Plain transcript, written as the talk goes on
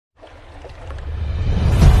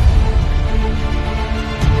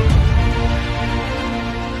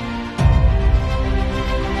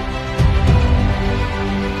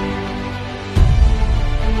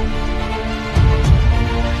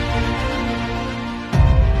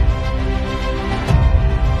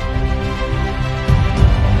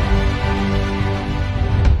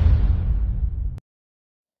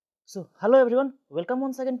So, hello everyone, welcome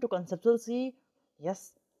once again to Conceptual CEE. Yes,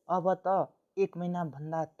 अब त एक महिना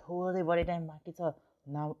भन्दा थोरै बढी टाइम बाँकी छ.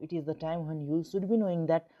 Now it is the time when you should be knowing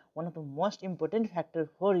that one of the most important factor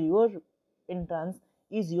for your entrance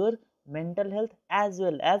is your mental health as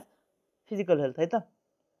well as physical health, है त.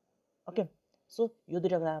 ओके, सो यो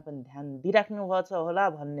दुईटा कुरामा पनि ध्यान दिइराख्नुभएको छ होला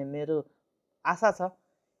भन्ने मेरो आशा छ.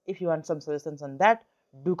 If you want some suggestions on that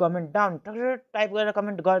do comment down, type गरेर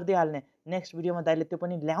कमेन्ट गरिदिइहाल्ने. नेक्स्ट भिडियोमा दाइले त्यो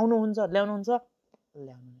पनि ल्याउनुहुन्छ.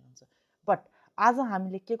 बट आज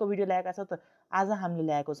हामीले के को भिडियो ल्याएका छौँ त? आज हामीले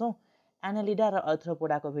ल्याएको छौँ एनालिडा र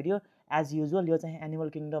अर्थ्रोपोडाको भिडियो. एज युजुअल यो चाहिँ एनिमल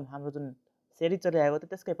किङडम हाम्रो जुन सिरिज चलिरहेको थियो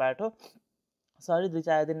त्यसकै पार्ट हो. सरी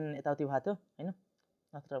 2-4 दिन यताउति भएको थियो होइन,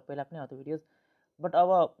 नत्र पहिला पनि आउँथ्यो भिडियोज, बट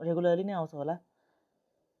अब रेगुलरली नै आउँछ होला.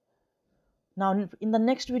 Now in the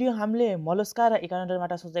next video हामीले मोलस्का र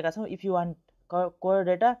इकानोडर्माटा सोचेका छौँ. If you want core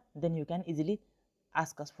data then you can easily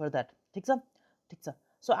ask us for that. ठिक छ.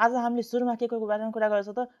 सो आज हामीले सुरुमा के को बारेमा कुरा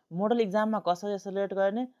गर्छौँ त? मोडल इक्जाममा कसरी एक्सेलरेट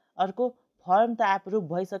गर्ने, अर्को फर्म त एप्रुभ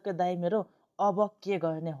भइसक्यो दाइ मेरो, अब के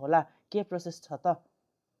गर्ने होला, के प्रोसेस छ त?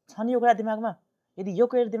 छ नि यो कुरा दिमागमा? यदि यो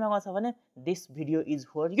कुरा दिमागमा छ भने this video is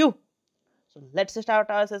for you. So let's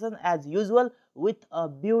start our session as usual with a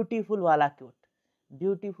beautiful वाला क्योट.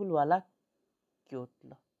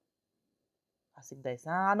 ल आशिक दाइ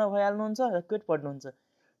सानो भइहाल्नुहुन्छ र क्योट पढ्नुहुन्छ.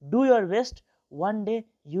 Do your best, one day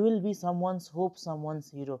you will be someone's hope,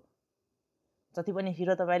 someone's hero. जति पनि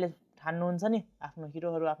हिरो तपाईँले ठान्नुहुन्छ नि, आफ्नो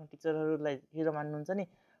हिरोहरू, आफ्नो टिचरहरूलाई हिरो मान्नुहुन्छ नि,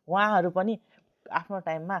 उहाँहरू पनि आफ्नो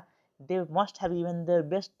टाइममा they must have given their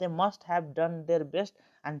best, they must have done their best,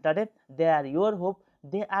 and today they are your hope,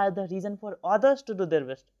 they are the reason for others to do their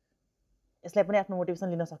best. यसलाई पनि आफ्नो मोटिभेसन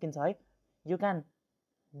लिन सकिन्छ है. You can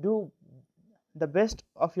do the best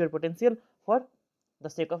of your potential for the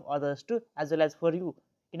sake of others to as well as for you.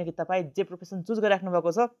 किनकि तपाईँ जे profession choose गरिराख्नु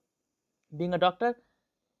भएको छ, being a doctor,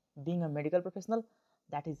 being a medical professional,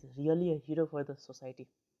 that is really a hero for the society.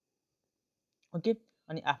 Okay,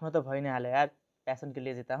 अनि आफ्नो त भइ नै हाल्यो यार, प्यासन के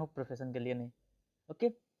लिए जिता हूँ, प्रोफेसन के लिए नै. ओके.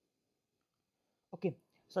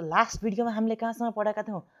 सो लास्ट भिडियोमा हामीले कहाँसम्म पढेका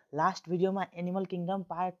थियौँ? लास्ट भिडियोमा एनिमल किङडम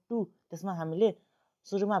पार्ट 2, त्यसमा हामीले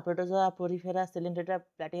सुरुमा प्रोटोजोआ, पोरिफेरा, सेलेन्ट्रेटा,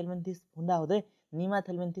 प्लाटिहेल्मिन्थिस हुँदा हुँदै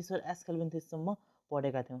निमाथेल्मिन्थिस र एस्केल्मिन्थिससम्म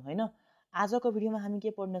पढेका थियौँ होइन. आजको भिडियोमा हामी के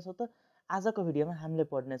पढ्नेछौँ त? आजको भिडियोमा हामीले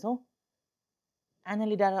पढ्नेछौँ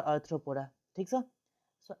एनालिडा र अर्थ्रोपोडा. ठिक छ.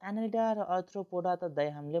 सो एनालिडा र अर्थ्रोपोडा त दाइ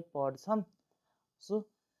हामीले पढ्छौँ. सो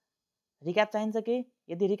रिक्याप चाहिन्छ कि?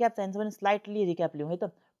 यदि रिक्याप चाहिन्छ भने स्लाइटली रिक्याप लिउँ है त.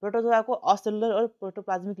 प्रोटोजोआको असेलुलर और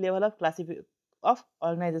protoplasmic level of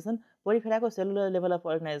organisation, पोरिफेराको cellular level of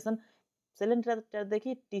organisation,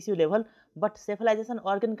 सेलेन्ट्रेटादेखि tissue level, but सेफलाइजेसन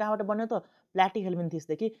organ कहाँबाट बन्यो त?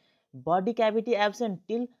 प्लाटिहेल्मिन्थिसदेखि. Body cavity absent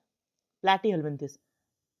till प्लाटिहेल्मिन्थिस.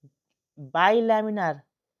 बाइल्यामिनार.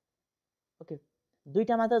 Okay,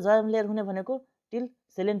 दुईटा मात्र जर्म लेयर हुने भनेको till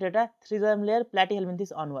सेलेन्ट्रेटा, 3 germ layer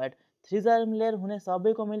प्लाटिहेल्मिन्थिस onward. 3 germ layer हुने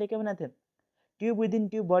सबैको मैले के भनेको थिएँ? Tube within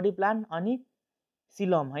tube body plan अनि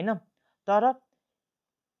सिलम होइन. तर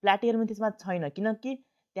प्लाटिहेल्मिन्थिसमा छैन, किनकि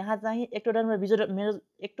त्यहाँ चाहिँ एक्टोडर्म र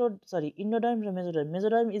इन्डोडर्म र mesoderm.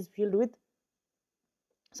 Mesoderm is filled with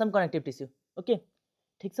some connective tissue. Okay,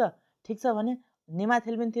 ठिक छ भने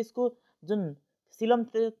निमाथेल्मिन्थिसको जुन सिलम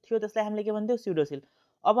थियो त्यसलाई हामीले के भन्थ्यौँ? स्युडोसिल.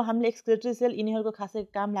 अब हामीले एक्सक्रेटरी सेल यिनीहरूको खासै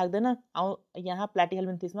काम लाग्दैन. यहाँ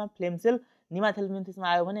प्लाटिहेल्मिन्थिसमा फ्लेम सेल, निमाथेल्मिन्थिसमा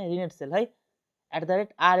आयो भने रिनेट सेल है.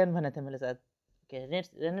 @RN भनेको थिएँ मैले सायद. Okay,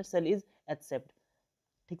 रिनेट sale is H shaped.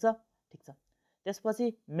 ठिक छ.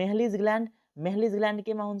 त्यसपछि मेहलिज ग्ल्यान्ड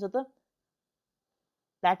केमा हुन्छ त?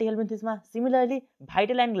 प्लाटिहेल्मिन्थिसमा. सिमिलरली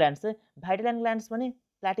भाइटलाइन ग्ल्यान्ड्स पनि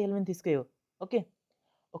प्लाटिहेल्मिन्थिसकै हो.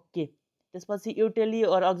 ओके. त्यसपछि युटेली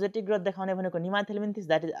और अक्जेटिभ ग्रोथ देखाउने भनेको निमाथेल्मिन्थिस,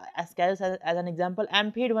 that is एस्क्यारिस as an example.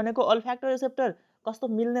 एम्फिड भनेको अल्फ्याक्टो रिसेप्टर. कस्तो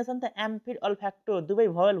मिल्ने छ नि त? एम्फिड अल्फ्याक्टो दुवै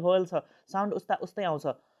भोवल छ, साउन्ड उस्तै आउँछ.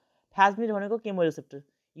 फ्याजमिड भनेको केमो रिसेप्टर.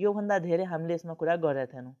 योभन्दा धेरै हामीले यसमा कुरा गरेका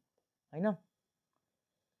थिएनौँ होइन.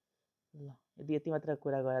 ल, यदि यति मात्र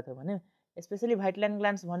कुरा गरेको थियो भने, स्पेसली भाइटलाइन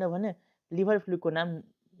ग्ल्यान्ड्स भन्यो भने लिभर फ्लुको नाम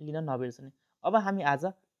लिन नबिर्सने. अब हामी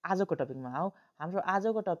आजको टपिकमा आऊ. हाम्रो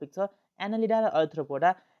आजको टपिक छ एनालिडा र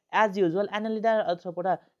अर्थ्रोपोडा. एज युजुअल एनालिडा र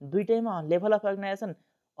Arthropoda दुइटैमा level of organisation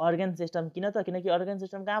organ system. किन त? किनकि अर्गन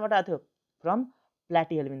सिस्टम कहाँबाट आएको थियो? फ्रम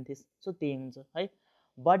प्लाटिहेल्मिन्थिस. सो त्यही हुन्छ है.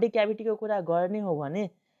 बडी क्याभिटीको कुरा गर्ने हो भने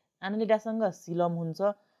एनालिडासँग सिलम हुन्छ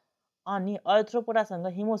अनि अर्थ्रोपोडासँग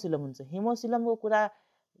हिमोसिलम हुन्छ. हिमोसिलमको कुरा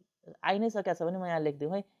आइ नै सकेको छ भने म यहाँ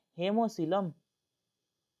लेखिदिउँ है. हेमोसिलम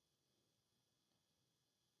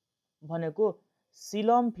भनेको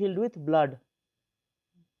सिलम filled with blood.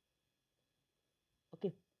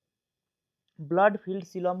 Okay, blood filled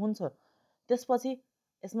सिलम हुन्छ. त्यसपछि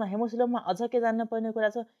यसमा हेमोसिलममा अझ के जान्न पर्ने कुरा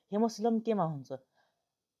छ? हेमोसिलम केमा हुन्छ?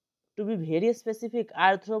 To be very specific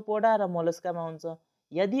arthropoda र मोलस्कामा हुन्छ।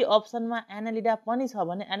 यदि अप्सनमा एनालिडा पनि छ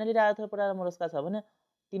भने, एनालिडा आर्थ्रोपोडा र मोलस्का छ भने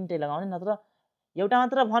तिनटै लगाउने, नत्र एउटा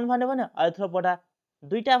मात्र भन्यो भने आर्थ्रोपोडा,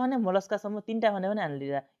 दुईटा भने मोलस्कासम्म, तीनटा भन्यो भने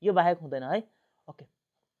एनालिडा, यो बाहेक हुँदैन है। ओके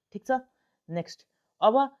ठीक छ। नेक्स्ट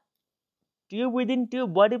अब tube within tube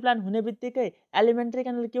body plan हुने बित्तिकै एलिमेन्ट्री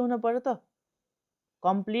क्यानल के हुनु पर्यो त?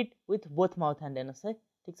 Complete with both mouth and anus है।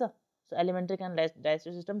 ठीक छ। So elementary canal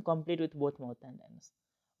digestive system complete with both mouth and anus.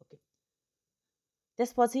 Okay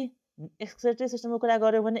त्यसपछि एक्सक्रेटरी सिस्टमको कुरा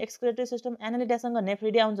गर्यो भने एक्सक्रेटरी सिस्टम एनालिडासँग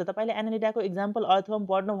नेफ्रिडिया हुन्छ। तपाईले एनालिडाको इक्जाम्पल अर्थवर्म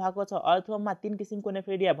पढ्नु भएको छ। अर्थवर्ममा 3 किसिमको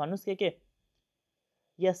नेफ्रिडिया भन्नुस् के?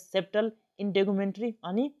 यस, सेप्टल, इन्टेगुमेन्ट्री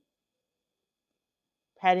अनि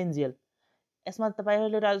फ्यारिन्जियल। यसमा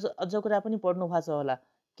तपाईहरुले अझ कुरा पनि पढ्नु भएको छ होला।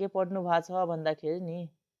 के पढ्नु भएको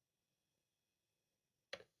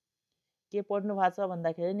छ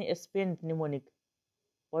भन्दाखेरि नि स्पेन्ट निमोनिक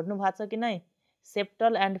पढ्नु भएको छ कि नै?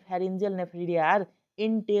 Septal and फ्यारिन्जियल nephridia are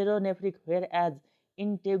इंटेरोनेफ्रिक whereas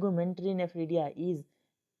integumentary nephridia is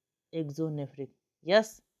exonephric। यस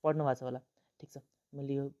पढ्नु भएको छ होला। ठीक छ,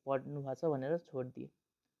 मैले यो पढ्नु भएको छ भनेर छोड्दिए।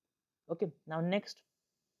 Okay now next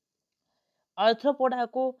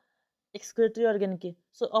अर्थ्रोपोडाको excretory organ के?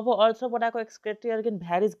 सो अब अर्थ्रोपोडाको एक्सक्रेटरी अर्गन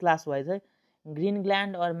भ्यारिज क्लास वाइज है। ग्रीन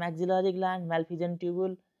ग्ल्यान्ड और मैक्सिलरी ग्ल्यान्ड, म्याल्फिजन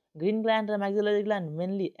ट्युबुल। ग्रीन ग्ल्यान्ड र मैक्सिलरी ग्ल्यान्ड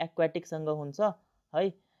मेनली एक्वाटिकसँग हुन्छ है।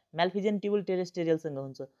 म्याल्फिजन ट्युबुल टेरेस्टेरियलसँग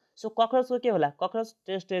हुन्छ। सो ककरोचको के होला? ककरोच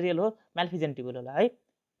टेरेस्टेरियल हो, म्याल्फिजन ट्युबुल होला है।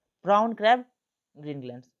 Brown क्र्याब green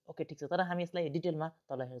glands. ओके ठीक छ, तर हामी यसलाई डिटेलमा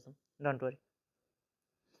तल हेर्छौँ, डोन्ट वरी।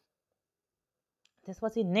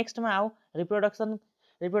 त्यसपछि नेक्स्टमा आऊ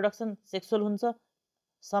रिप्रोडक्सन सेक्सुअल हुन्छ।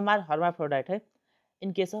 सम आर हर्माफ्रोडाइट है।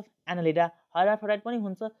 In case of Annelida hermaphrodite पनि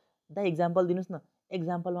हुन्छ। दा एक्जाम्पल दिनुस् न।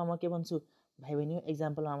 एक्जाम्पलमा म के भन्छु भाइ बहिनी?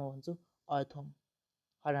 एक्जाम्पलमा म भन्छु अर्थवर्म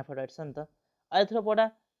हर्माफ्रोडाइट छ नि त।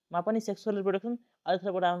 आर्थ्रोपोडामा पनि सेक्सुअल रिप्रोडक्सन,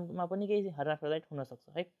 आर्थ्रोपोडामा पनि केही हर्माफ्रोडाइट हुन सक्छ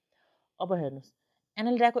है। अब हेर्नुस्,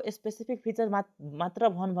 एनालिडाको स्पेसिफिक फिचर मात्र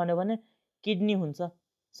भन्यो भने किडनी हुन्छ,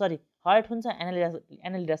 सरी हार्ट हुन्छ।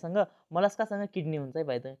 एनालिडासँग मोलस्कासँग किडनी हुन्छ है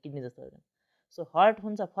भाइ, त किडनी जस्तो अर्गन। सो हार्ट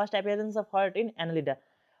हुन्छ। First appearance of heart in Annelida.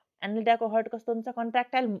 एनालिडाको heart कस्तो हुन्छ?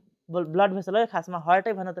 कन्ट्राक्टाइल ब्लड भेसल है, खासमा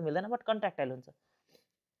हार्टै भन्न त मिल्दैन, बट कन्ट्राक्टाइल हुन्छ।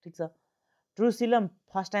 ठीक छ। ट्रुसिलम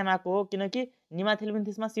फर्स्ट टाइम आएको हो, किनकि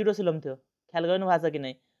निमाथेल्मिन्थिसमा सिडोसिलम थियो। ख्याल गर्नु भएको छ कि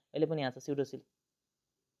नै? अहिले पनि यहाँ छ सिडोसिल।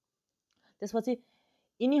 त्यसपछि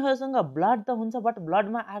यिनीहरूसँग ब्लड त हुन्छ, बट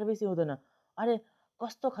ब्लडमा आरबिसी हुँदैन। अरे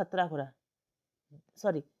कस्तो खतरा कुरा!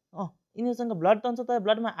 सरी यिनीहरूसँग ब्लड त हुन्छ तर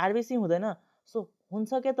ब्लडमा आरबिसी हुँदैन। सो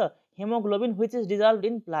हुन्छ के त? Haemoglobin which is dissolve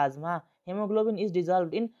in plasma. Haemoglobin is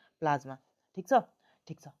dissolve in plasma. ठीक छ,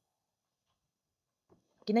 ठीक छ।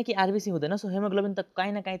 किनकि आरबिसी हुँदैन, सो हेमोग्लोबिन त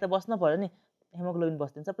कहीँ न कहीँ त बस्न पर्यो नि। Haemoglobin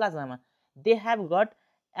बस्दिन्छ प्लाज्मामा। They have got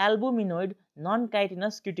एल्बुमिनोइड non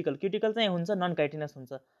chitinous cuticle. Cuticle चाहिँ हुन्छ, नन काइटिनस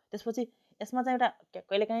हुन्छ। त्यसपछि यसमा चाहिँ एउटा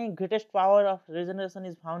कहिलेकाहीँ greatest power of रिजेनरेसन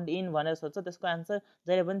is found in भनेर सोध्छ। त्यसको आन्सर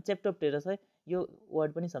जहिले पनि चेप्टोप्टेरस है। यो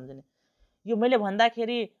वर्ड पनि सम्झिने। यो मैले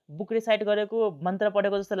भन्दाखेरि बुक रिसाइट गरेको मन्त्र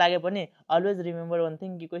पढेको जस्तो लागे पनि अलवेज रिमेम्बर वान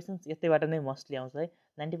थिङ कि क्वेसन्स यतैबाट नै मोस्टली आउँछ है।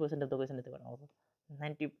 90% अफ द क्वेसन यतैबाट आउँछ,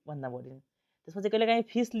 90भन्दा बढी। त्यसपछि कहिलेकाहीँ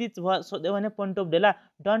फिस लिच सोध्यो भने पोन्टोपडेला।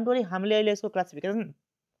 डोन्ट वरी, हामीले अहिले यसको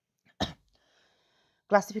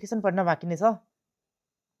क्लासिफिकेसन पढ्न बाँकी नै छ।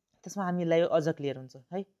 त्यसमा हामीलाई अझ क्लियर हुन्छ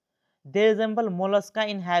है। They resemble Mollusca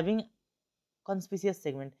in having कन्स्पिसियस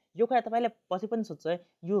segment. यो कुरा तपाईँले पछि पनि सोध्छ है।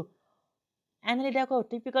 यो एनालिडाको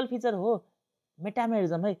टिपिकल फिचर हो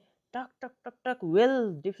मेटामेरिजम है। Talk talk talk talk well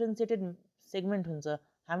differentiated segment हुन्छ।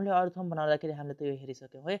 हामीले अर्थवर्म बनाउँदाखेरि हामीले त्यो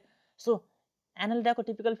हेरिसक्यौँ है। So एनालिडाको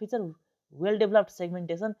typical feature well developed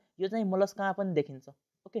सेगमेन्टेसन। यो चाहिँ मोलस्कामा पनि देखिन्छ।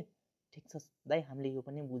 ओके ठीक छ दाइ, हामीले यो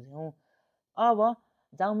पनि बुझ्यौँ। अब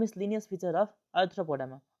जाउँ miscellaneous feature of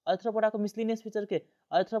अर्थ्रोपोडामा। अर्थ्रोपोडाको miscellaneous feature के?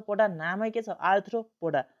 अर्थ्रोपोडा नामै के छ?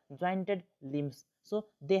 Arthropoda, jointed limbs. So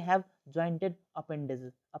they have jointed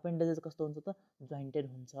अपेन्डेजेस। अपेन्डेजेस कस्तो हुन्छ त? जोइन्टेड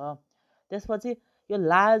हुन्छ। त्यसपछि यो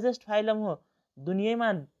लार्जेस्ट फाइलम हो।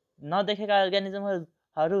 दुनियाँमा नदेखेका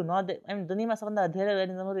अर्गानिजमहरू दुनियाँमा सबभन्दा धेरै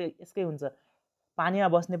अर्गानिजमहरू यसकै हुन्छ। पानीमा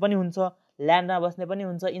बस्ने पनि हुन्छ, ल्यान्डमा बस्ने पनि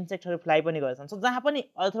हुन्छ, इन्सेक्टहरू फ्लाइ पनि गर्छन्। सो जहाँ पनि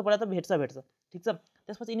अर्थ्रोपोडा त भेट्छ। ठीक छ।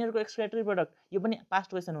 त्यसपछि यिनीहरूको एक्सक्रेटरी प्रोडक्ट, यो पनि पास्ट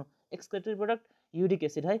क्वेसन हो। एक्सक्रेटरी प्रोडक्ट युरिक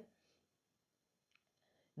एसिड है।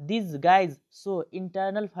 These guys so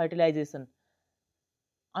internal fertilisation.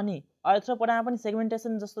 अनि अर्थ्रोपोडामा पनि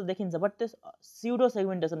सेगमेन्टेसन जस्तो देखिन्छ, बट त्यो स्युडो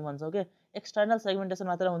सेगमेन्टेसन भन्छौँ के। एक्सटर्नल सेगमेन्टेसन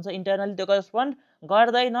मात्र हुन्छ, इन्टर्नली त्यो करस्पोन्ड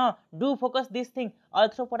गर्दैन। Do focus this thing.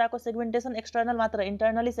 अर्थ्रोपोडाको सेगमेन्टेसन external मात्र,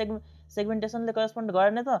 इन्टर्नली सेगमेन्टेसनले करस्पोन्ड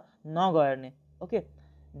गर्ने त नगर्ने। ओके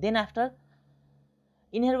देन आफ्टर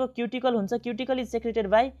यिनीहरूको क्युटिकल हुन्छ। Cuticle is secreted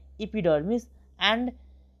by epidermis and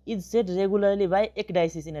is shed regularly by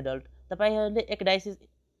ecdysis in adult. तपाईँहरूले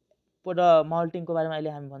र माल्टिङको बारेमा अहिले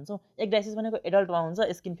हामी भन्छौँ। एक्डाइसिस भनेको एडल्टमा हुन्छ,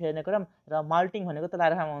 स्किन फेर्ने क्रम, र माल्टिङ भनेको त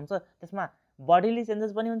लार्भामा हुन्छ। त्यसमा बडीली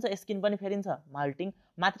चेन्जेस पनि हुन्छ, स्किन पनि फेरिन्छ। माल्टिङ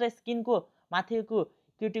मात्र स्किनको माथिको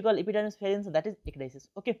cuticle epidermis फेरिन्छ, that is ecdysis.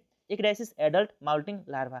 Okay, ecdysis, adult, माल्टिङ,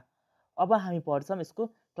 larva. अब हामी पढ्छौँ यसको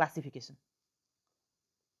classification.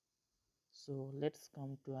 So let's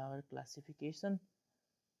come to our classification.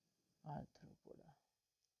 Arthropoda.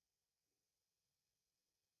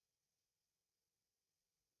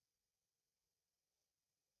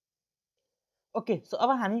 Okay, so अब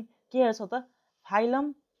हामी के हेर्छौँ त,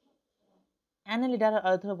 फाइलम एनालिडा र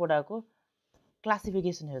आर्थ्रोपोडाको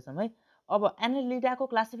क्लासिफिकेसन हेर्छौँ है। अब एनालिडाको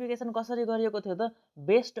क्लासिफिकेसन कसरी गरिएको थियो त,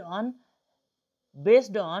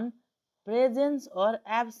 based on presence or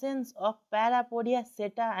absence of प्यारापोडिया,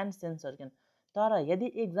 सेटा एन्ड सेन्स अर्गन। तर यदि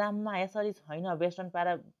इक्जाममा यसरी छैन बेस्ड अन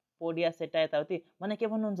प्यारापोडिया, सेटा यताउति भने के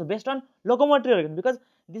भन्नुहुन्छ, based on locomotory organ, because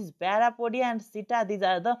this प्यारापोडिया and सेटा these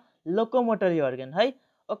are the locomotory organ है।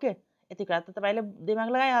 ओके, यति कुरा त तपाईँले दिमाग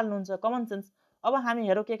लगाइहाल्नुहुन्छ, कमन सेन्स। अब हामी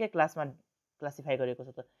हेरौँ के क्लासमा क्लासिफाई गरेको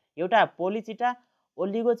छ त। एउटा पोलिचिटा,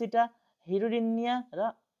 ओलिगोचिटा, हिरुडिनिया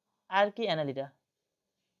र आर्की एनालिडा।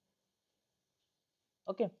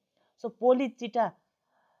 ओके, सो पोलिचिटा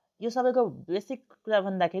यो सबैको बेसिक कुरा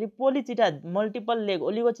भन्दाखेरि पोलिचिटा मल्टिपल लेग,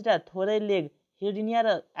 ओलिगोचिटा थोरै लेग, हिरुडिनिया र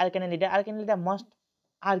Archie Annelida must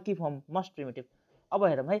Archie form, must primitive. अब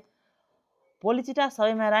हेरौँ है, पोलिचिटा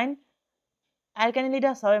सबै मेराइन, आर्की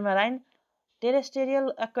एनालिडा सबै मेराइन,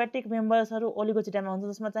 टेरेस्टेरियल एक्वाटिक मेम्बर्सहरू ओलिगोचिटामा हुन्छ,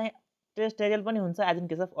 जसमा चाहिँ टेरेस्टेरियल पनि हुन्छ as in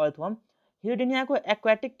case of earthworm. हिरुडिनियाको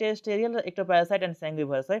aquatic, terrestrial र एक्टोप्यारासाइट एन्ड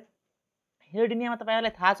स्याङ्ग्युभर्स है। हिरुडिनियामा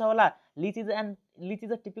तपाईँहरूलाई थाहा छ होला, लिच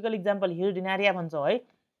इज अ टिपिकल इक्जाम्पल, हिरुडिनारिया भन्छौँ है।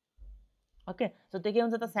 ओके, सो त्यो के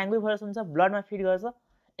हुन्छ त, स्याङ्ग्युभर्स हुन्छ, ब्लडमा फिड गर्छ,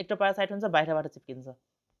 एक्टोप्यारासाइट हुन्छ, बाहिरबाट चिप्किन्छ।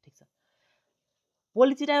 ठिक छ।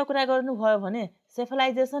 पोलिचिटाको कुरा गर्नुभयो भने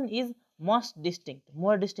सेफलाइजेसन is must distinct,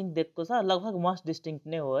 more distinct दिएको छ, लगभग मस्ट डिस्टिङ्क्ट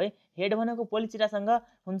नै हो है। हेड भनेको पोलिचिटासँग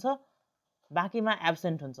हुन्छ, बाँकीमा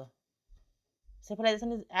एब्सेन्ट हुन्छ।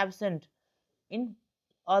 सेफलाइजेसन is absent in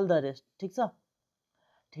all the rest. ठिक छ,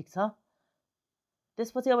 ठिक छ।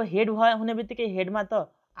 त्यसपछि अब हेड भयो हुने बित्तिकै हेडमा त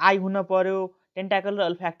आई हुन पर्यो, टेन्टाकल र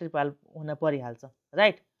अल्फ्याक्टरी पाल हुन परिहाल्छ,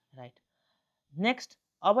 राइट राइट। नेक्स्ट,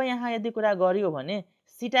 अब यहाँ यदि कुरा गरियो भने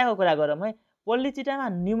सिटाको कुरा गरौँ है। पोलिचिटामा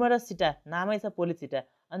न्युमरस सिटा, नामै छ पोलिचिटा,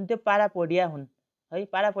 अनि त्यो प्यारापोडिया हुन् है।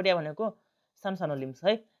 प्यारापोडिया भनेको सानसानो लिम्स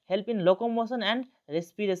है। Help in locomotion and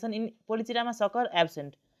respiration. In पोलिचिटामा sucker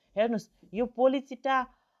absent. हेर्नुहोस्, यो पोलिचिटा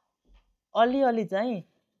अलिअलि चाहिँ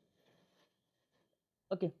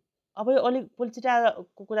ओके। अब यो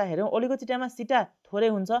पोलिचिटाको कुरा हेरौँ, ओलिगोचिटामा सिटा थोरै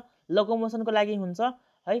हुन्छ, लोकोमोसनको लागि हुन्छ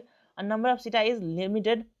है। Number of सिटा is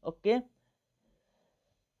limited. Okay,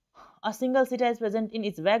 a single सिटा is present in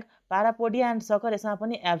each bag. प्यारापोडिया and sucker यसमा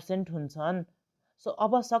पनि एब्सेन्ट हुन्छन्। सो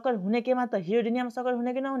अब सकर हुने केमा त, हिरुडिनियामा सकर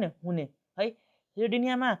हुने कि नहुने, हुने है।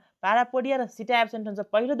 हिरुडिनियामा प्यारापोडिया र सिटा एब्सेन्ट हुन्छ।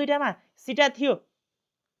 पहिलो दुईटामा सिटा थियो,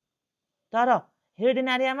 तर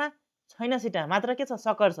हिरुडिनारियामा छैन सिटा, मात्र के छ,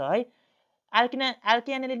 सकर छ है।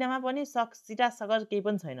 आर्की एनालिडामा पनि सिटा सकर केही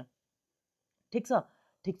पनि छैन। ठिक छ,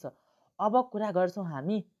 ठिक छ। अब कुरा गर्छौँ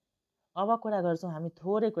हामी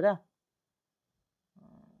थोरै कुरा।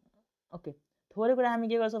 ओके, थोरै कुरा हामी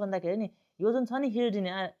के गर्छौँ भन्दाखेरि नि, यो जुन छ नि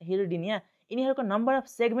हिरुडिनिया, यिनीहरूको number of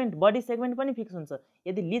segment, body segment पनि फिक्स हुन्छ।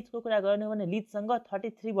 यदि लिचको कुरा गर्ने हो भने लिचसँग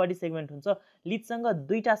 33 बडी सेगमेन्ट हुन्छ। लिचसँग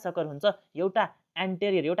दुईटा सकर हुन्छ, एउटा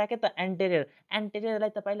एन्टेरियर, एउटा के त एन्टेरियर। एन्टेरियरलाई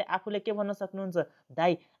तपाईँले आफूले के भन्न सक्नुहुन्छ,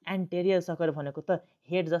 दाइ एन्टेरियर सकर भनेको त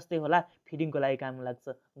हेड जस्तै होला, फिडिङको लागि काम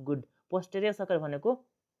लाग्छ। गुड। पोस्टेरियर सकर भनेको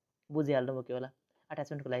बुझिहाल्नु भयो के होला,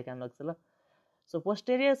 अट्याचमेन्टको लागि काम लाग्छ ल। सो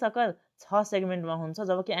पोस्टेरियर सकर 6 सेगमेन्टमा हुन्छ,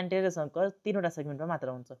 जबकि एन्टेरियर सकर 3वटा सेगमेन्टमा मात्र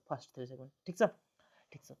हुन्छ, फर्स्ट 3 सेगमेन्ट। ठिक छ,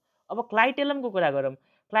 ठिक छ। अब क्लाइटेलमको कुरा गरौँ।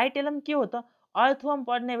 क्लाइटेलम के हो त, अर्थवर्म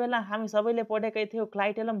पढ्ने बेला हामी सबैले पढेकै थियौँ।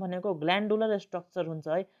 क्लाइटेलम भनेको ग्ल्यान्डुलर स्ट्रक्चर हुन्छ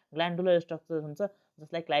है, ग्ल्यान्डुलर स्ट्रक्चर हुन्छ,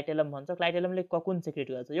 जसलाई क्लाइटेलम भन्छ। क्लाइटेलमले ककुन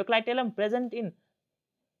सेक्रेट गर्छ। यो क्लाइटेलम प्रेजेन्ट इन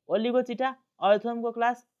ओलिगोचिटा, अर्थवर्मको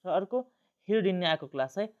क्लास, र अर्को हिरुडिनियाको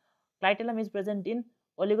क्लास है। क्लाइटेलम इज प्रेजेन्ट इन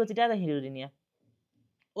ओलिगोचिटा र हिरुडिनिया।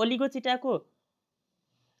 ओलिगोचिटाको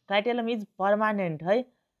क्लाइटेलम इज पर्मानेन्ट है,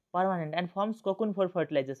 permanent and firms cocoon for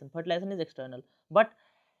fertilisation. Fertilisation is external. But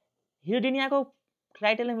हिरुडिनियाको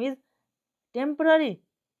clitellum is temporary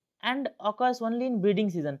and occurs only in breeding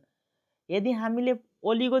season. यदि हामीले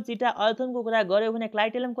ओलिगोचिटा, अर्थवर्मको कुरा गऱ्यौँ भने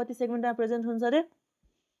क्लाइटेलम कति सेगमेन्टमा प्रेजेन्ट हुन्छ अरे?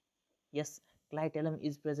 यस, clitellum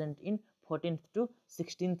is present in 14th to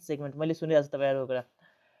 16th segment. मैले सुनिरहेको छु तपाईँहरूको कुरा।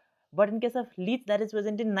 But in case of लिच that is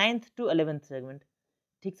present in 9th to 11th segment.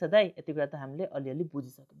 ठिक छ दाइ, यति कुरा त हामीले अलिअलि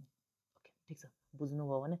बुझिसक्यौँ। ओके, ठिक छ,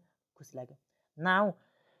 बुझ्नुभयो भने खुसी लाग्यो। नाउ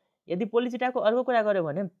यदि पोलिचिटाको अर्को कुरा गऱ्यो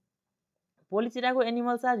भने, पोलिचिटाको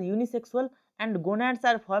animals are unisexual and gonads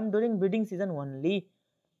are form during breeding season only.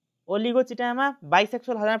 ओलिगोचिटामा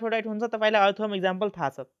bisexual hermaphrodite हुन्छ, तपाईँलाई अर्थोम इक्जाम्पल थाहा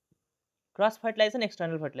छ। Cross fertilisation,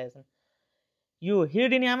 external fertilisation. यो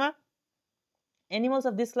हिरिडिनियामा एनिमल्स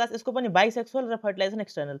अफ दिस क्लास, यसको पनि बाइसेक्सुअल र फर्टिलाइजेसन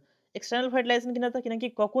एक्सटर्नल। एक्सटर्नल फर्टिलाइजेसन किन त? किनकि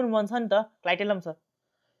ककुन बन्छ नि त, क्लाइटेलम छ।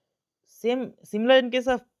 Similar in case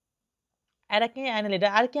of एराके Annelida.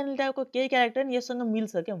 आर्के एनालिडाको केही क्यारेक्टर नि यससँग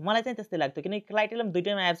मिल्छ क्या, मलाई चाहिँ त्यस्तै लाग्थ्यो, किनकि क्लाइटेलम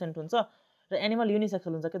दुइटैमा एब्सेन्ट हुन्छ र एनिमल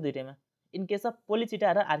युनिसेक्सुअल हुन्छ क्या दुइटैमा, इन केस अफ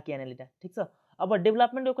पोलिचिटा र आर्के एनालिडा। ठिक छ। अब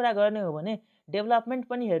डेभलपमेन्टको कुरा गर्ने हो भने डेभलपमेन्ट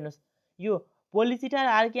पनि हेर्नुहोस्, यो पोलिचिटा र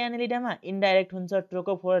आर्के एनालिडामा इन्डाइरेक्ट हुन्छ,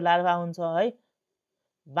 ट्रोकोफोर लार्भा हुन्छ है,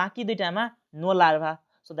 बाँकी दुइटामा no larva,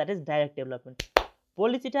 so that is direct development.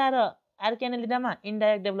 पोलिचिटा र आर्के एनालिडामा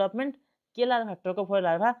इन्डाइरेक्ट डेभलपमेन्ट, के लार्भा? Trochophore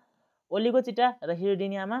larva. ओलिगोचिटा र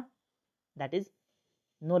हिरिडिनियामा that is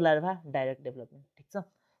no larva, direct development. ठिक छ।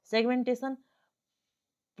 सेगमेन्टेसन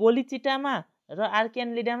पोलिचिटामा र आर्के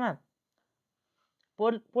एनालिडामा,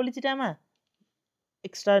 पोलिचिटामा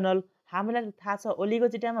एक्सटर्नल, हामीलाई थाहा छ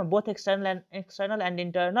ओलिगोचिटामा बोथ एक्सटर्नल एन्ड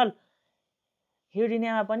इन्टर्नल,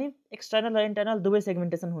 हिरिडिनियामा पनि एक्सटर्नल र इन्टर्नल दुवै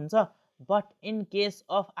सेगमेन्टेसन हुन्छ। But in case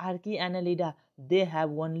of आर्के Annelida they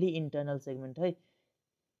have only internal segment है।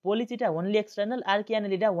 पोलिचिटा only external, आर्के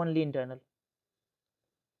Annelida only internal.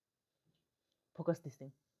 Focus this thing.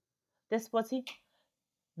 त्यसपछि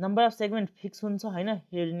नम्बर अफ सेगमेन्ट फिक्स हुन्छ होइन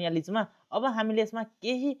हिरिडिनियालिजमा। अब हामीले यसमा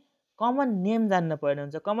केही कमन नेम जान्न पर्ने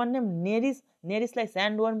हुन्छ। कमन नेम नेरिस, नेरिसलाई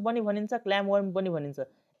स्यान्डवर्म पनि भनिन्छ, क्ल्यामवर्म पनि भनिन्छ।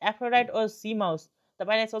 एफ्रोडाइट और सी माउस,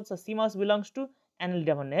 तपाईँलाई सोध्छ sea mouse belongs to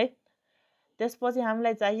Annelida भन्ने है। त्यसपछि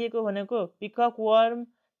हामीलाई चाहिएको भनेको पिकक warm,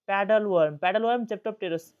 pedal warm. Pedal warm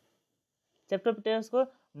चेप्टोप्टेरस, चेप्टोप्टेरसको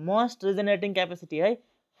most रिजेनेरेटिङ capacity है।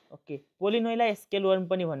 ओके। पोलिनोइलाई स्केल वर्म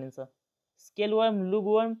पनि भनिन्छ। Scale warm, लुग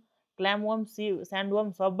warm, clam warm, sand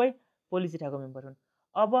warm सबै पोलिचिटाको मेम्बर हुन्।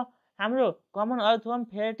 अब हाम्रो कमन अर्थवर्म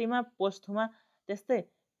फेरेटिमा, पोस्थुमा, त्यस्तै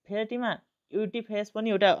फेरेटिमा युटिफेस पनि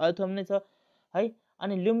एउटा अर्थवर्म नै छ है।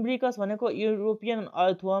 अनि लुम्ब्रिकस भनेको युरोपियन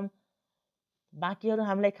अर्थवर्म, बाँकीहरू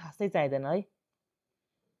हामीलाई खासै चाहिँदैन है।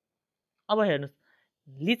 अब हेर्नुहोस्,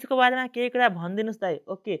 लिचको बारेमा केही कुरा भनिदिनुहोस् दाइ।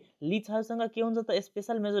 ओके, लिचहरूसँग के हुन्छ त?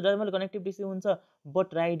 स्पेसल मेजोडर्मल कनेक्टिभ टिस्यु हुन्छ,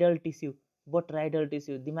 बोट्राइडल टिस्यु। बोट्राइडल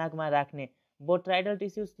टिस्यु दिमागमा राख्ने, बोट्राइडल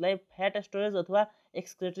टिस्युलाई फ्याट स्टोरेज अथवा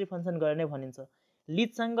एक्सक्रेटरी फङ्सन गर्ने भनिन्छ।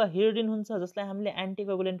 लिचसँग हिरिडिन हुन्छ, जसलाई हामीले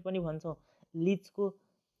एन्टिकोगुलेन्ट पनि भन्छौँ। लिचको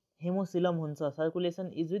हेमोसिलम हुन्छ,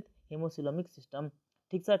 सर्कुलेसन इज विथ हेमोसिलमिक सिस्टम।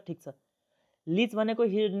 ठिक छ, ठिक छ। लिच भनेको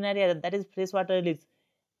हिरिडिनारी, that is fresh water लिच।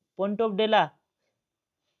 पोन्टोपडेला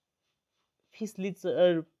fees लिच,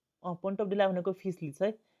 पोन्टोपडेला भनेको फिस लिच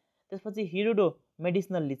है। त्यसपछि हिरुडो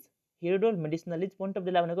मेडिसिनल लिच, हिरुडो मेडिसिनल लिच,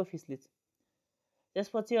 पोन्टोपडेला भनेको फिस लिच।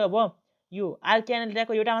 त्यसपछि अब यो आर्के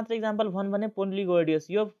एनालिडाको एउटा मात्र इक्जाम्पल भन् भने पोन्लिगोइडियस।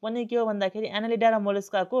 यो पनि के हो भन्दाखेरि एनालिडा र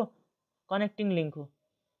मोलस्काको कनेक्टिङ लिङ्क हो।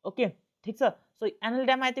 ओके, ठिक छ। सो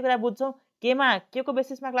एनालिडामा यति कुरा बुझ्छौँ। केमा, के को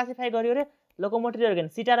बेसिसमा क्लासिफाई गर्यो रे? लोकोमोटरी अर्गन,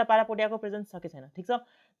 सिटा र पारापोडियाको प्रेजेन्स छ कि छैन। ठिक छ।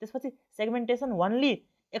 त्यसपछि सेगमेन्टेसन only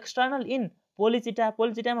external in पोलिचिटा,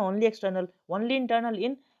 पोलिचिटामा only external, only internal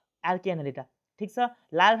in आर्के Annelida. ठिक छ।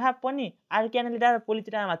 लार्भा पनि आर्के एनालिडा र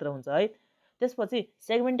पोलिचिटामा मात्र हुन्छ है। त्यसपछि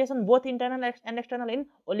सेगमेन्टेसन both internal and external in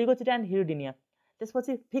ओलिगोचिटा and हिरिडिनिया।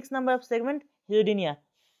 त्यसपछि fix number of segment हिरिडिनिया।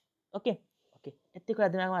 Okay, okay, यति कुरा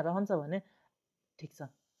दिमागमा रहन्छ भने ठिक छ,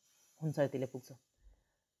 हुन्छ, यतिले पुग्छ।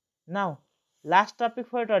 Now last topic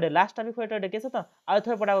for today. Last topic for today के छ त?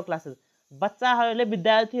 आर्थ्रोपोडाको क्लासेस। बच्चाहरूले,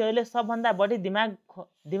 विद्यार्थीहरूले सबभन्दा बढी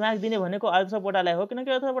दिमाग दिने भनेको आर्थ्रोपोडालाई हो,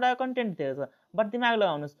 किनकि आर्थ्रोपोडाको कन्टेन्ट धेरै छ। बट दिमाग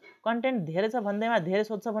लगाउनुहोस्, कन्टेन्ट धेरै छ भन्दैमा धेरै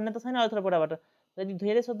सोध्छ भन्ने त छैन आर्थ्रोपोडाबाट। यदि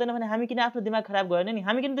धेरै सोध्दैन भने हामी किन आफ्नो दिमाग खराब गर्ने नि?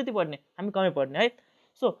 हामी किन त्यति पढ्ने? हामी कमै पढ्ने है।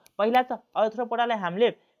 सो पहिला त आर्थ्रोपोडालाई हामीले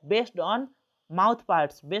based on mouth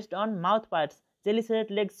parts,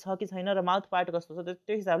 चेलिसेरेट legs छ कि छैन र माउथ पार्ट कस्तो छ,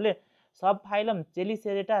 त्यो हिसाबले सब फाइलम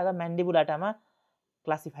चेलिसेरेटा र म्यान्डिबुलाटामा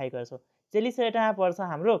क्लासिफाई गर्छौँ। चेलिसेरेटामा पर्छ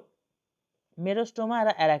हाम्रो मेरोस्टोमा र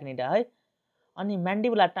एराक्निडा है। अनि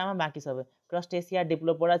म्यान्डिबुलाटामा बाँकी सबै क्रस्टेसिया,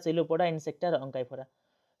 डिप्लोपोडा, चेलोपोडा, इन्सेक्टा र अंकाइफोरा।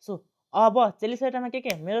 सो अब चेलिसेरेटामा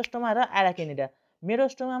के? मेरोस्टोमा र एराक्निडा।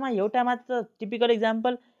 मेरोस्टोमामा एउटा मात्र टिपिकल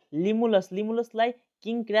इक्जाम्पल लिमुलस। लिमुलसलाई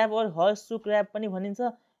किङ क्र्याब और हर्ससु क्र्याब पनि भनिन्छ,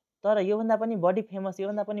 तर योभन्दा पनि बढी फेमस,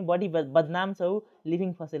 योभन्दा पनि बढी बदनाम छ ऊ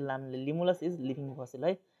लिभिङ फसिल नामले। लिमुलस इज लिभिङ फसिल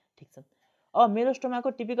है। ठिक छ। अब मेरोस्टोमाको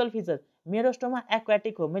टिपिकल फिचर, मेरोस्टोमा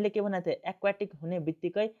एक्वाटिक हो। मैले के भनेको थिएँ? एक्वाटिक हुने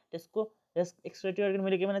बित्तिकै त्यसको एक्सक्रेटरी अर्गन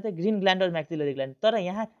मैले के भनेको थिएँ? ग्रिन ग्ल्यान्ड और म्याक्सिलरी ग्ल्यान्ड। तर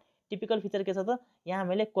यहाँ टिपिकल फिचर के छ त? यहाँ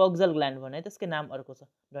मैले कोक्जल ग्ल्यान्ड भने, त्यसकै नाम अर्को छ,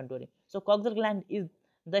 don't worry. So कोक्जल gland is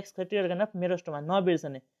the excretory organ of मेरोस्टोमा,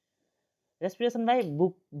 नबिर्सने। Respiration by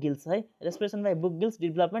book gills है। Respiration by book gills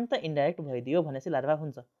development त इन्डाइरेक्ट भइदियो भनेपछि लार्भा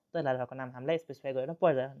हुन्छ। त लार्भाको नाम हामीलाई स्पेसिफाई गरेर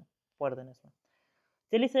पर्दैन यसमा।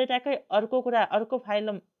 चेलिसेरेटाकै अर्को कुरा, अर्को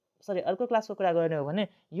फाइलम सरी अर्को क्लासको कुरा गर्ने हो भने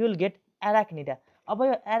यु विल गेट एराक्निडा। अब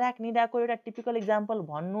यो एराक्निडाको एउटा टिपिकल इक्जाम्पल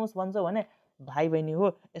भन्छ भने भाइ बहिनी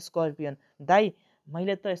हो स्कर्पियन। दाइ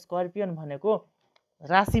मैले त स्कर्पियन भनेको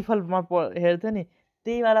राशिफलमा हेर्थेँ नि,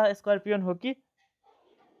 त्यही वाला स्कर्पियन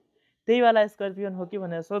हो कि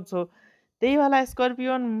भनेर सोध्छौ। त्यही वाला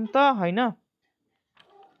स्कर्पियन त होइन,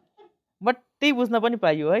 बट त्यही बुझ्न पनि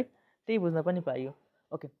पाइयो है, त्यही बुझ्न पनि पाइयो।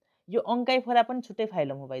 ओके, यो अङ्काइफोरा पनि छुट्टै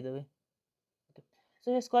फाइलम हो by the way. Okay,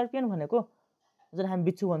 so यो स्कर्पियन भनेको जुन हामी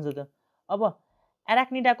बिच्छु भन्छौँ त। अब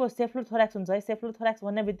एराक्निडाको सेफ्लोथोराक्स हुन्छ है। सेफ्लोथोराक्स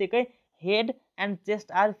भन्ने बित्तिकै head and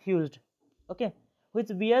chest are फ्युज्ड। Okay,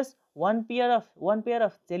 which bears one pair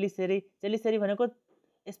of चेलिसेरी। चेलिसेरी भनेको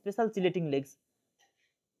special चिलेटिङ legs,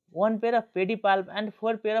 1 pair of पेडिपाल्प and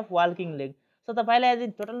 4 pair of वाल्किङ leg. So तपाईँलाई यदि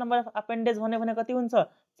टोटल नम्बर अफ अपेन्डेज भने कति हुन्छ?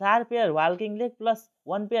 4 pair वाल्किङ leg plus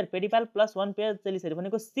 1 pair पेडिपाल्प plus 1 pair चेलिसेरी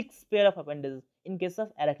भनेको 6 pair of अपेन्डेज in case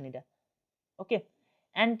of एराक्निडा। Okay,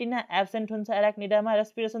 antenna absent हुन्छ एराक्निडामा।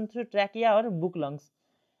 Respiration through ट्र्याकिया और book lungs.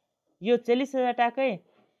 यो चेलिसेराटाकै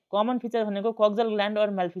कमन फिचर भनेको कक्जल ग्ल्यान्ड और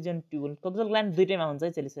म्याल्फिजियन ट्युबुल। कक्जल ग्ल्यान्ड दुईटैमा हुन्छ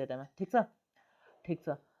है चेलिसेराटामा। ठिक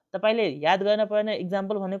छ। तपाईँले याद गर्न पर्ने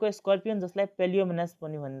इक्जाम्पल भनेको स्कर्पियन, जसलाई पेलियोमेनस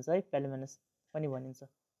पनि भनिन्छ है, पेलियोमेनस पनि भनिन्छ।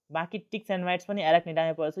 बाँकी टिक्स एन्ड माइट्स पनि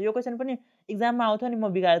एराक्निडामै पर्छ। यो क्वेसन पनि इक्जाममा आउँथ्यो नि,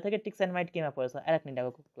 म बिगारेको थिएँ कि टिक्स एन्ड माइट केमा पर्छ?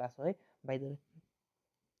 एराक्निडाको क्लास हो है बाइ द वे।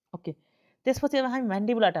 ओके, त्यसपछि अब हामी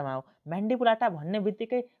म्यान्डिबुलाटामा आऊ। म्यान्डिबुलाटा भन्ने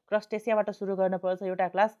बित्तिकै क्रस्टेसियाबाट सुरु गर्नुपर्छ एउटा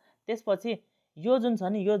क्लास। त्यसपछि यो जुन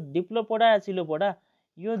छ नि, यो डिप्लोपोडा र चिलोपोडा,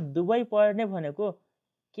 यो दुवै पढ्ने भनेको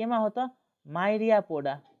केमा हो त?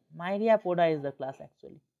 माइरियापोडा। माइरियापोडा is the class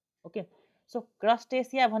actually. Okay, so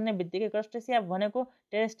Crustacea भन्ने बित्तिकै क्क्रस्टेसिया भनेको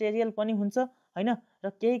टेरेस्टेरियल पनि हुन्छ होइन, र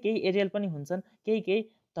केही एरियल पनि हुन्छन्, केही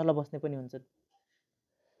तल बस्ने पनि हुन्छन्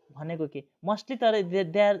भनेको के मोस्टली। तर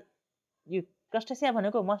दे आर यो क्रस्टेसिया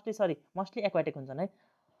भनेको मोस्टली एक्वाटिक हुन्छन् है।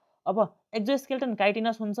 अब एक्जोस्केल्टन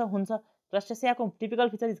काइटिनस हुन्छ। क्रस्टेसियाको टिपिकल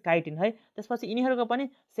फिचर इज काइटिन है। त्यसपछि यिनीहरूको पनि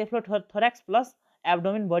सेफ्लोथोराक्स प्लस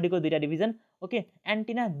एब्डोमेन बडीको दुईटा division. Okay,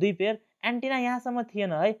 antenna 2 pair. Antenna यहाँसम्म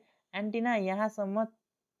थिएन है, एन्टिना यहाँसम्म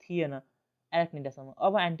थिएन एराक्निडासम्म।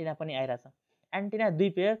 अब एन्टिना पनि आइरहेछ। Antenna 2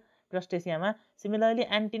 pair क्रस्टेसियामा। सिमिलरली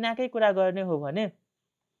एन्टिनाकै कुरा गर्ने हो भने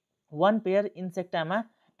 1 पेयर इन्सेक्टामा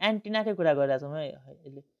एन्टिनाकै कुरा गरिरहेछौँ है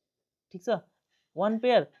अहिले। ठिक छ, 1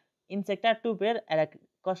 पेयर इन्सेक्टा, 2 पेयर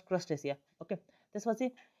क्रस्टेसिया। ओके,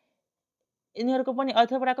 त्यसपछि यिनीहरूको पनि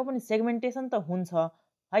अर्थोपोडाको पनि सेगमेन्टेसन त हुन्छ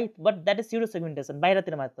है, बट द्याट इज स्युडो सेगमेन्टेसन,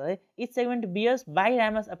 बाहिरतिर मात्र है। Each segment bears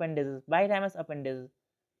बाइरामस अपेन्डेजेस।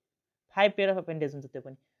 5 pair of अपेन्डेज हुन्छ त्यो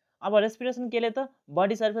पनि। अब रेस्पिरेसन केले त?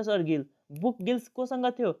 बडी सर्फेस और गिल। बुक गिल्स कोसँग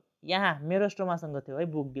थियो? यहाँ मेरोस्टोमासँग थियो है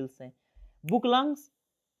बुक गिल्स चाहिँ। Book lungs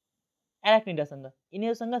एराक्निडासँग,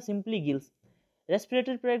 यिनीहरूसँग simply gills.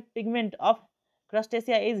 Respiratory pigment of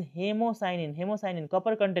Crustacea is haemocyanin. Haemocyanin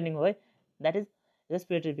copper containing हो है, that is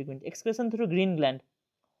respiratory pigment. एक्सक्रिसन through green gland.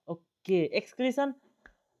 Okay, एक्सक्रिसन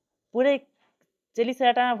पुरै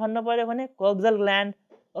चेलिसेराटामा भन्नु पर्यो भने कक्जल gland.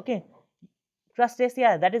 Okay,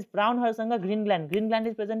 Crustacea that is प्राउनहरूसँग green gland. Green gland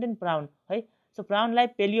is present in brown है। So प्राउनलाई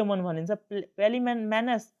पेलियोमन भनिन्छ।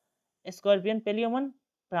 पेलिमेनस स्कर्पियन, पेलियोमन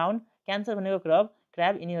brown. Cancer भनेको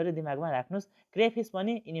क्र्याब, यिनीहरू दिमागमा राख्नुहोस्। क्रेफिस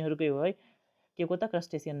पनि यिनीहरूकै हो है, के को त?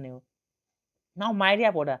 क्रस्टेसियन नै हो। नाउ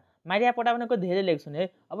माइरियापोडा। माइरियापोडा भनेको धेरै लेग्स हुने है।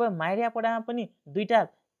 अब माइरियापोडामा पनि दुईटा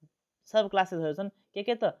सब क्लासेसहरू छन्।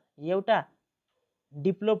 के त? एउटा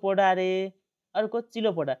डिप्लोपोडा रे, अर्को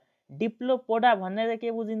चिलोपोडा। डिप्लोपोडा भनेर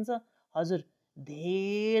के बुझिन्छ? हजुर,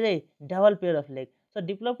 धेरै double pair of leg. So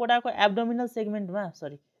डिप्लोपोडाको abdominal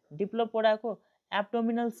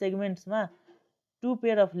सेगमेन्ट्समा 2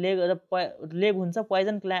 pair of leg हुन्छ।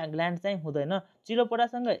 पोइजन ग्ल्यान्ड चाहिँ हुँदैन।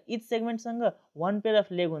 चिलोपोडासँग इच सेगमेन्टसँग 1 पेयर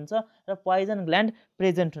अफ लेग हुन्छ र पोइजन ग्ल्यान्ड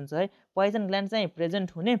प्रेजेन्ट हुन्छ है। पोइजन ग्ल्यान्ड चाहिँ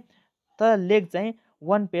प्रेजेन्ट हुने, तर लेग चाहिँ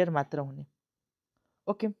 1 पेयर मात्र हुने।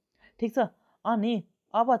 ओके, ठिक छ। अनि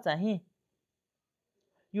अब चाहिँ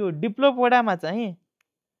यो डिप्लोपोडामा चाहिँ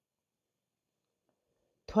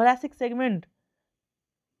thoracic segment,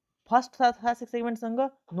 first thoracic सेगमेन्टसँग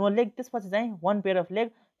no leg, त्यसपछि चाहिँ 1 pair of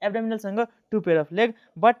leg, एब्डोमिनलसँग 2 pair of leg.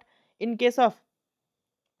 But in case of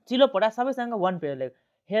Chilopoda सबैसँग 1 पेयर लेग।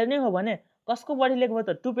 हेर्ने हो भने कसको बढी लेग भयो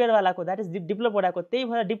त? 2 पेयरवालाको, द्याट इज डिप्लोपोडाको। त्यही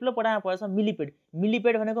भएर डिप्लोपोडामा पर्छ मिलिपेड।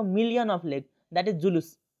 मिलिपेड भनेको million of leg, that is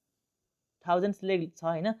जुलुस। थाउजन्ड्स लेग छ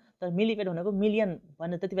होइन, तर मिलिपेड भनेको मिलियन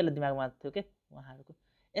भन्ने त्यति बेला दिमागमा थियो के उहाँहरूको।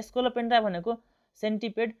 एस्कोलोपेन्ड्रा भनेको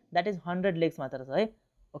सेन्टिपेड, द्याट इज 100 लेग्स मात्र छ है।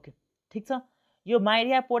 ओके, ठिक छ। यो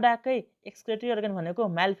माइरियापोडाकै एक्सक्रेटरी अर्गन भनेको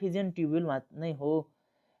म्याल्फिजियन ट्युब्युल नै हो।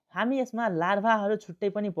 हामी यसमा लार्भाहरू छुट्टै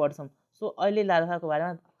पनि पढ्छौँ, सो अहिले लार्भाको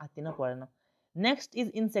बारेमा हात्तिन परेन। Next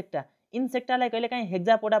is इन्सेक्टा। इन्सेक्टालाई कहिलेकाहीँ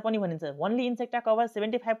हेक्जापोडा पनि भनिन्छ। Only इन्सेक्टा cover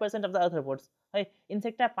 75% of the arthropods है।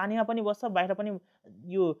 इन्सेक्टा पानीमा पनि बस्छ, बाहिर पनि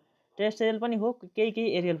यो टेरेस्ट्रियल पनि हो, केही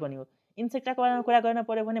एरियल पनि हो। इन्सेक्टाको बारेमा कुरा गर्न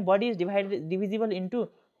पर्यो भने body is divisible into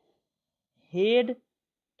head,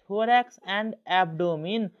 थोराक्स and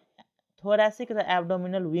abdomen. Thoracic र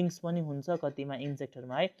एब्डोमिनल विङ्स पनि हुन्छ कतिमा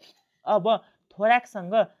इन्सेक्टहरुमा है। अब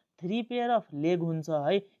थोराक्ससँग 3 पेयर अफ लेग हुन्छ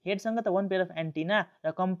है, हेडसँग त 1 पेयर अफ एन्टिना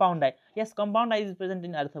र compound eye. Yes compound I is present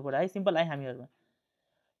in arthropoda है, सिम्पल आई हामीहरुमा।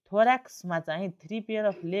 थोराक्समा चाहिँ 3 pair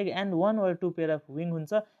of leg and 1 or 2 pair of wing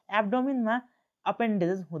हुन्छ। एब्डोमिनमा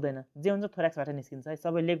अपेन्डेजेस हुँदैन, जे हुन्छ थोराक्सबाट निस्किन्छ है,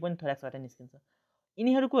 सबै लेग पनि थोराक्सबाट निस्किन्छ।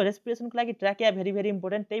 यिनीहरुको रेस्पिरेसनको लागि ट्र्याकिया भेरी भेरी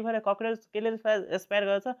इम्पोर्टेन्ट, त्यही भएर कक्रोच केले रेस्पायर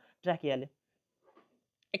गर्छ? ट्र्याकियाले।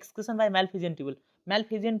 एक्सक्रिसन बाई म्यालफिजियन ट्युबुल।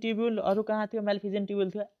 म्यालफिजियन ट्युबुल अरु कहाँ थियो? म्यालफिजियन ट्युबुल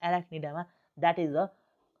थियो एराक्निडामा, द्याट इज द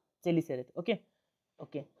चेलिसेरेट।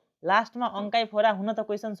 ओके लास्टमा अंकाइफोरा हुन त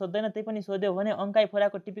क्वेसन सोध्दैन, त्यही पनि सोध्यो भने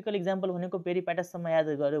अंकाइफोराको टिपिकल एक्जाम्पल भनेको पेरिप्याटससम्म याद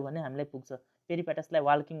गर्यो भने हामीलाई पुग्छ। पेरिप्याटसलाई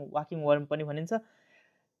वाकिङ वर्म पनि भनिन्छ।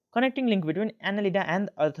 Connecting link between Annelida and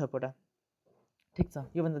arthropoda. ठिक छ,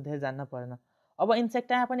 यो भन्दा धेरै जान्न पर्दैन। अब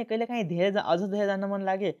इन्सेक्टमा पनि कहिलेकाहीँ अझ धेरै जान्न मन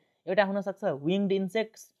लागे, एउटा हुनसक्छ विङ्ड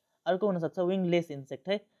इन्सेक्ट्स, अर्को हुनसक्छ विङलेस इन्सेक्ट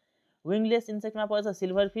है। विङलेस इन्सेक्टमा पर्छ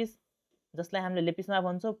सिल्भर फिस, जसलाई हामीले लेपिसमा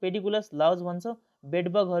भन्छौँ, पेडिकुलस लाउज भन्छौँ।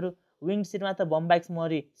 बेडबगहरू विङ्ड सिडमा त बम्बाइक्स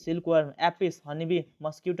मरी, silkworm, Apis, honeybee,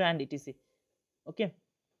 mosquito and इटिसी। Okay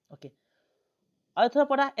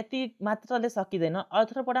arthropoda यति मात्रले सकिँदैन।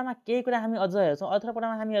 आर्थ्रोपोडामा केही कुरा हामी अझ हेर्छौँ।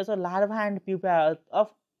 आर्थ्रोपोडामा हामी हेर्छौँ larva and pupa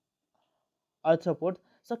of arthropod.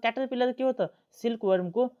 So क्याटरपिलर के हो त?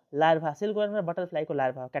 सिल्कवर्मको लार्भा, सिल्कवर्म र बटरफ्लाईको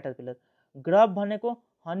लार्भा हो क्याटरपिलर। ग्रब भनेको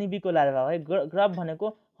हनीबीको लार्भा हो है, ग्रब भनेको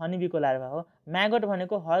हनीबीको लार्भा हो। म्यागट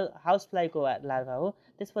भनेको हाउस फ्लाईको लार्भा हो।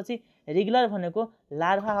 त्यसपछि रिगलर भनेको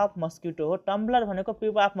लार्भा अफ मस्किटो हो। टम्बलर भनेको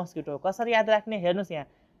प्युपा अफ मस्किटो हो। कसरी याद राख्ने हेर्नुस् यहाँ,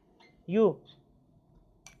 यो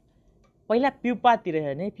पहिला प्युपातिर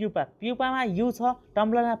हेर्ने, प्युपामा यु छ,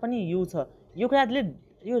 टम्बलरमा पनि यु छ। यो कुराले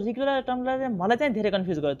यो रिगलर र टम्बलरले मलाई चाहिँ धेरै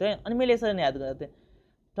कन्फ्युज गर्थ्यो है, अनि मैले यसरी नै याद गर्थेँ।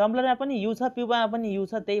 टम्बलरमा पनि यु छ, प्युपामा पनि यु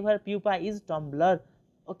छ, त्यही भएर pupa is tumbler.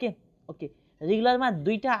 Okay रिगलरमा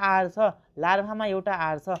 2टा are छ, लार्भामा एउटा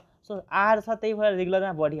आर छ। सो आर छ, त्यही भएर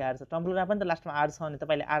रिगलरमा बढी आर छ। टम्बलरमा पनि त लास्टमा आर छ भने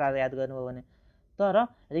तपाईँले आर याद गर्नुभयो भने, तर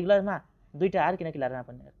रिगलरमा 2टा आर, किनकि लार्भामा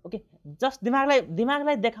पनि आर। ओके जस्ट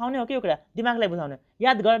दिमागलाई देखाउने हो कि यो कुरा, दिमागलाई बुझाउने,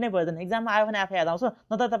 याद गर्नै पर्दैन। एक्जाममा आयो भने आफै याद आउँछ,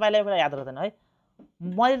 नत्र तपाईँलाई कुरा याद गर्दैन है।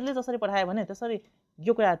 मैले जसरी पठाएँ भने त्यसरी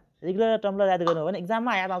यो कुरा रिगलर र टम्बलर याद गर्नु हो भने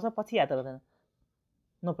एक्जाममा याद आउँछ, पछि याद गर्दैन,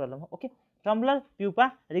 no problem. Okay tumbler, pupa,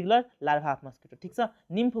 रिगलर, larva of mosquito. ठिक छ।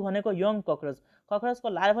 निम्फ भनेको यङ कक्रोच, कक्रोचको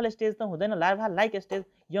लार्भल स्टेज त हुँदैन, larva like stage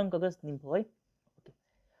young cockroach nymph है। ओके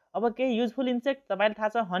अब केही युजफुल इन्सेक्ट तपाईँलाई थाहा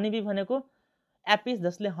छ। हनीबी भनेको एपिस,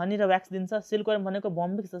 जसले हनी र व्याक्स दिन्छ। सिल्कवर्म भनेको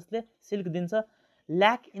बम्बिक्स, जसले सिल्क दिन्छ।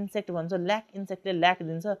 ल्याक इन्सेक्ट भन्छ, ल्याक इन्सेक्टले ल्याक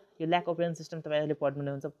दिन्छ। यो ल्याक ओपरेन्स सिस्टम तपाईँहरूले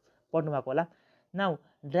पढ्नु भएको होला। नाउ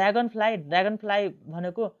ड्रागन फ्लाई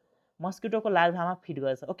भनेको मस्किटोको लार्भामा फिड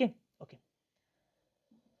गर्छ। ओके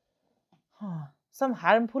सम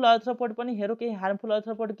हार्मफुल आर्थ्रोपोड पनि हेरौँ। केही हार्मफुल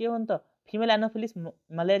आर्थ्रोपोड के हो त? Female Anopheles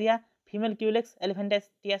malaria, female Culex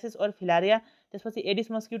एलिफेन्टाइटियासिस और फिलारिया। त्यसपछि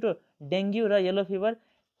एडिस मस्किटो, डेङ्ग्यू र yellow fever.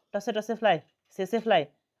 टसे fly, सेसे fly,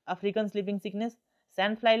 African sleeping sickness.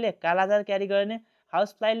 Sand फ्लाईले kala-azar क्यारी गर्ने।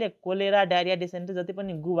 हाउस फ्लाईले कोलेरा, डायरिया, डिसेन्ट्री, जति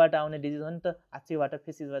पनि गुबाट आउने डिजिज हो नि त, आँचीबाट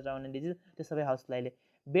फेसिसबाट आउने डिजिज, त्यो सबै हाउस फ्लाईले।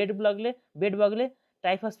 बेडबगले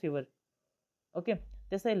typhus fever. ओके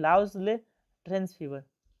त्यसै लाउजले ट्रेन्च फिभर।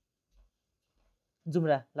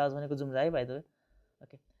 जुम्रा, लाउज भनेको जुम्रा है बाइ द वे।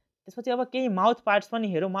 ओके त्यसपछि अब केही माउथ पार्ट्स पनि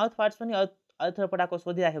हेरौँ। माउथ पार्ट्स पनि आर्थ्रोपोडाको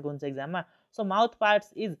सोधिराखेको हुन्छ एक्जाममा। So mouth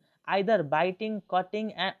parts is either biting,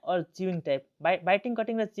 cutting and or च्युइङ type. Biting,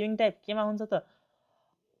 cutting र च्युइङ टाइप केमा हुन्छ त?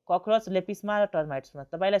 कक्रोच, लेपिसमा र टर्माइट्समा।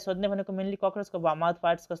 तपाईँलाई सोध्ने भनेको मेनली कक्रोचको माउथ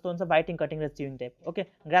पार्ट्स कस्तो हुन्छ? बाइटिङ, कटिङ र च्युइङ टाइप। ओके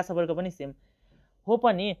ग्रासहपरको पनि सेम हो।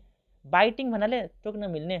 पनि बाइटिङ भन्नाले टोक्न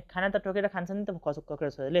मिल्ने, खाना त टोकेर खान्छ नि त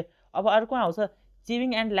कक्रोचहरूले। अब अर्को आउँछ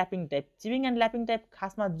chewing and ल्यापिङ type. Chewing and ल्यापिङ type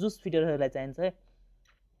खासमा जुस फिडरहरूलाई चाहिन्छ है,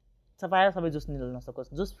 चपाएर सबै जुस निकाल्न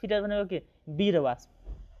नसकोस्। जुस फिडर भनेको के? बी र वास्प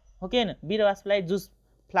हो कि होइन? बी र वास्पलाई जुस,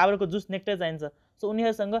 फ्लावरको जुस, नेक्टर चाहिन्छ। सो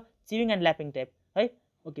उनीहरूसँग चिविङ एन्ड ल्यापिङ टाइप है।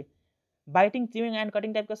 Okay biting, chewing and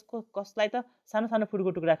cutting type कसलाई त? सानो सानो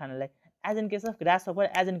फुडको टुक्रा खानलाई, as in case of grass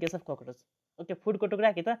हपर, as in case of cockroach. Okay फुडको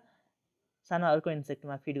टुक्रा कि त सानो अर्को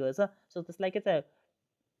इन्सेक्टमा फिड गर्छ। सो त्यसलाई के चाहिँ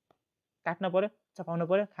काट्न पर्यो, चपाउनु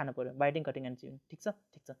पर्यो, खानु पर्यो। Biting, cutting and chewing. ठिक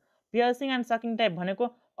छ। पियर्सिङ एन्ड सकिङ टाइप भनेको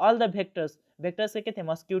अल द भेक्टर्स चाहिँ के थिए?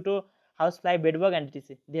 Mosquito, house fly, bedbug and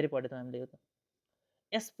इटिसी। धेरै पढ्यो त हामीले यो त।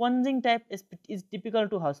 स्पन्जिङ type is typical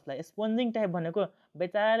to house fly. स्पन्जिङ type भनेको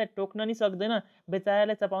बेचाराले टोक्न नि सक्दैन,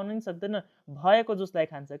 बेचाराले चपाउन नि सक्दैन, भएको जुसलाई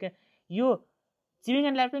खान्छ के। यो चिविङ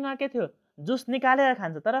एन्ड ल्यापिङमा के थियो? जुस निकालेर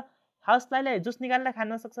खान्छ, तर हाउस फ्लाईले जुस निकालेर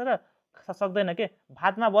खान सक्छ र सक्दैन के,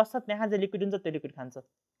 भातमा बस्छ, त्यहाँ चाहिँ लिक्विड हुन्छ त्यो लिक्विड खान्छ।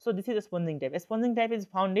 So this is स्पोन्जिङ type. स्पोन्जिङ type is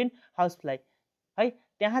found in house fly है,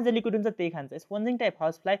 त्यहाँ चाहिँ लिक्विड हुन्छ त्यही खान्छ। स्पोन्जिङ type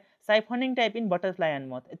house fly, साइफनिङ type in butterfly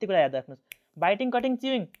and मथ। यति कुरा याद राख्नुहोस्। Biting cutting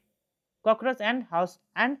च्युइङ cockroach and house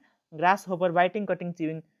and grass hopper, biting cutting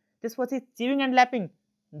च्युइङ। त्यसपछि च्युइङ एन्ड ल्यापिङ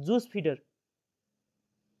जुस फिडर,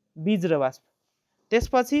 बीज र वास्प।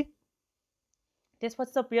 त्यसपछि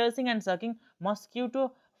छ पियर्सिङ and sucking मस्क्युटो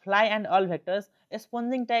fly and all vectors,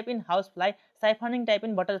 स्पोन्जिङ type in house fly, साइफनिङ type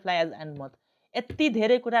in butterfly and मथ। यति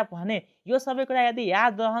धेरै कुरा भने यो सबै कुरा यदि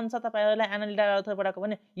याद रहन्छ तपाईँहरूलाई एनालिडा र अर्थरोपोडाको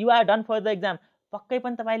भने you are done for the exam. पक्कै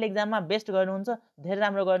पनि तपाईँले एक्जाममा बेस्ट गर्नुहुन्छ, धेरै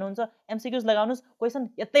राम्रो गर्नुहुन्छ। एमसिक्युज लगाउनुहोस्, क्वेसन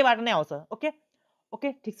यतैबाट नै आउँछ। ओके ओके,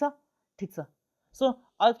 ठिक छ ठिक छ। सो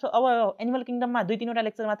अब एनिमल किङडममा 2-3वटा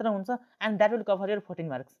लेक्चर मात्र हुन्छ and that will cover your 14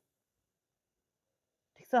 marks.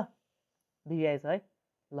 ठिक छ, भिडियो आएछ है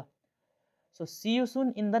ल। So C you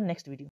soon in the next video.